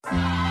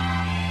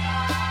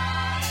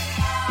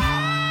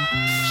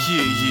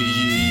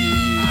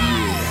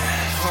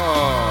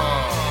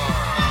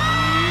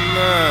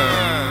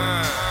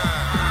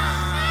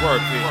I'm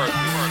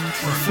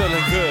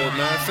feeling good,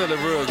 man.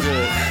 Feeling real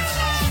good.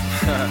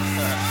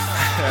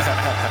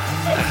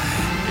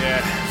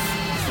 Yeah.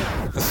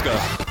 Let's go.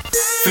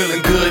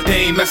 Feeling good,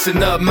 they ain't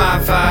messing up my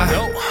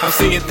vibe. I'm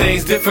seeing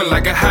things different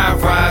like a high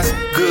rise.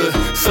 Good,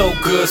 so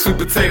good, sweet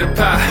potato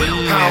pie.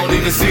 I don't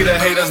even see the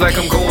haters like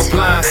I'm going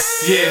blind.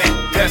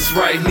 Yeah, that's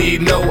right,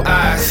 need no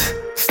eyes.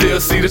 Still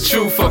see the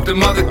truth, fuck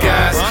them other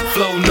guys.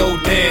 Flow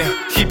no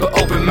damn, keep an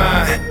open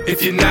mind.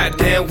 If you're not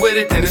down with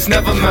it, then it's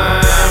never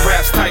mine.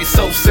 Raps tight,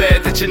 so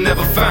sad that you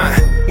never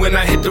find. When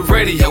I hit the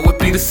radio, it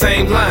be the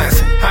same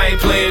lines. I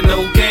ain't playing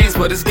no games,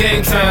 but it's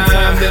game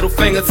time. Middle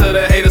finger to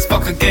the haters,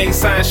 fuck a gang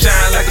sign.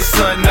 Shine like the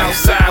sun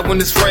outside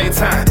when it's rain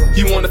time.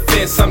 You on the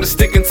fence, I'm just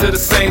sticking to the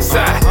same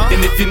side.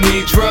 And if you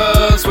need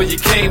drugs, well you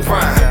can't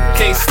rhyme.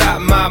 Can't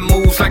stop my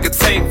moves like a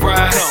tank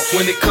ride.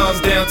 When it comes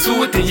down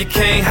to it, then you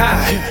can't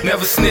hide.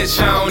 Never snitch,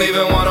 I don't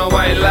even want a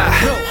white lie.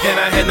 And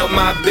I handle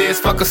my biz,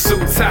 fuck a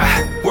suit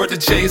tie. Word to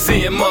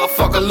Jay-Z and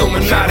motherfuck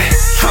Illuminati.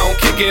 I don't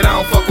kick it, I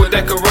don't fuck with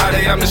that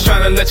karate. I'm just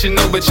trying to let you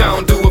know, but I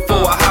don't do it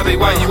for a hobby.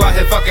 Why you out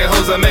here fucking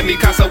hoes? I made me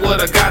casa with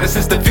a goddess.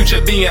 It's the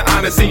future being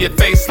honest in your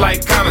face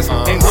like comments.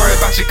 Ain't worried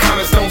about your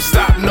comments, don't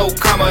stop, no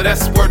comma.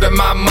 That's word to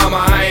my mama.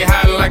 I ain't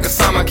hiding like a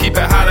summer. Keep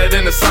it hotter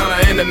than the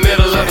sauna in the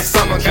middle of the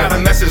summer. Got a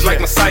message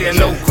like Messiah,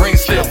 no green,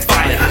 still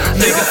fire.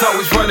 Niggas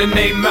always running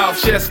their mouth,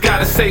 just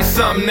gotta say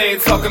something. They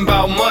ain't talking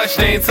about much,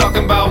 they ain't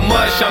talking about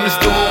much. I'm just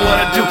doing what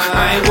I do,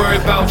 I ain't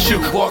worried about you.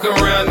 Walking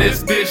around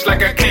this bitch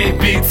like I can't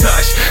be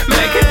touched.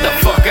 Man, get the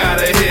fuck out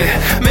of here.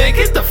 Man,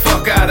 get the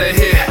fuck out of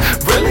here.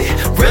 Really?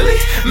 Really?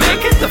 Man,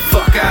 get the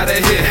fuck out of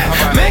here.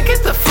 Man,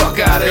 get the fuck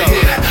out of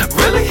here.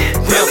 Really?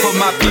 Real for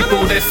my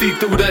people that see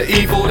through the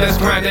evil that's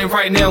grinding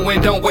right now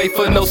and don't wait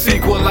for no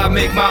sequel. I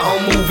make my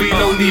own movie,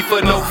 no need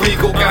for no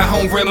prequel. Got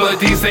home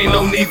remedies, ain't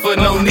no need for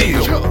no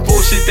needle.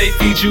 Bullshit they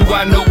feed you,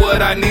 I know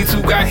what I need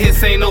to. Got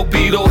hits, ain't no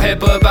Beetle. Head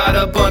bud by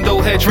the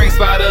bundle, head drinks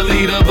by the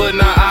leader. But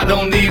nah, I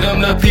don't need them.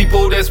 The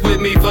people that's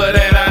with me for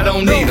that, I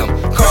don't need them.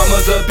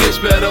 Karma's a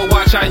bitch, better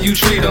watch how you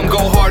treat them.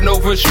 Go hard, no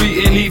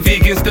retreat, any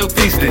vegan still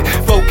feasting.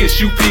 Focus,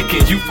 you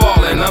peeking, you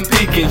falling, I'm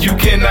peeking. You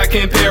cannot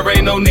compare,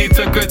 ain't no need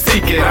to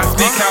critique it. I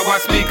speak how I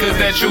speak, cause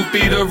that truth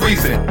be the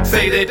reason.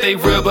 Say that they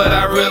real, but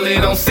I really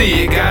don't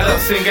see it. Got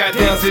ups and got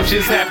downs, it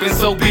just happens,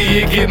 so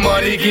be it. Get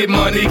money, get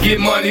money, get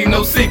money,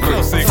 no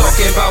secret.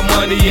 Talking about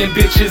money and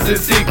bitches in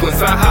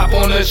sequence. I hop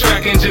on the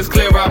track and just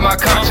clear out my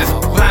conscience.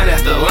 Line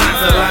after line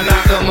till I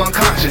knock them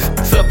unconscious.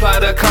 Supply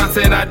the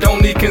content, I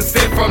don't need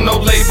consent from no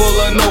label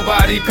or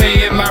nobody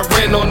paying my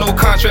rent or no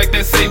contract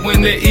that say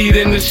when they're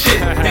eating the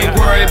shit. Ain't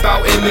worried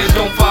about image,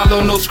 don't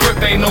follow no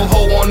script. Ain't no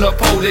hoe on the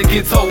pole that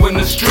gets hoe in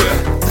the strip.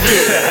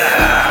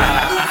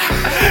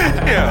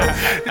 Yeah,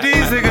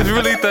 these niggas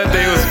really thought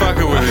they was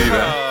fucking with me,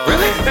 though.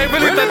 Really? They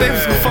really thought they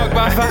was gonna fuck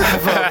my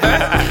vibe up,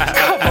 man.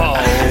 Come on,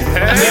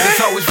 man.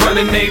 Niggas always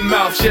running their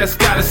mouth, just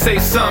gotta say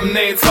something.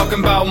 They ain't talking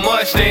about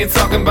much, they ain't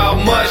talking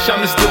about much. I'm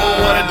just doing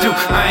what I do,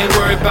 I ain't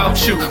worried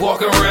about you.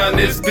 Walking around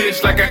this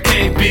bitch like I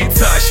can't be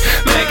touched.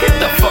 Man, get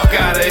the fuck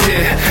out of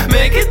here.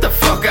 Man, get the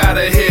fuck out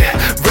of here.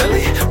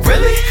 Really?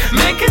 Really?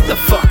 Man, get the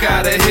fuck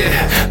out of here.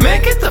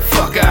 Man, get the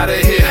fuck out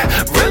of here.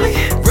 Really?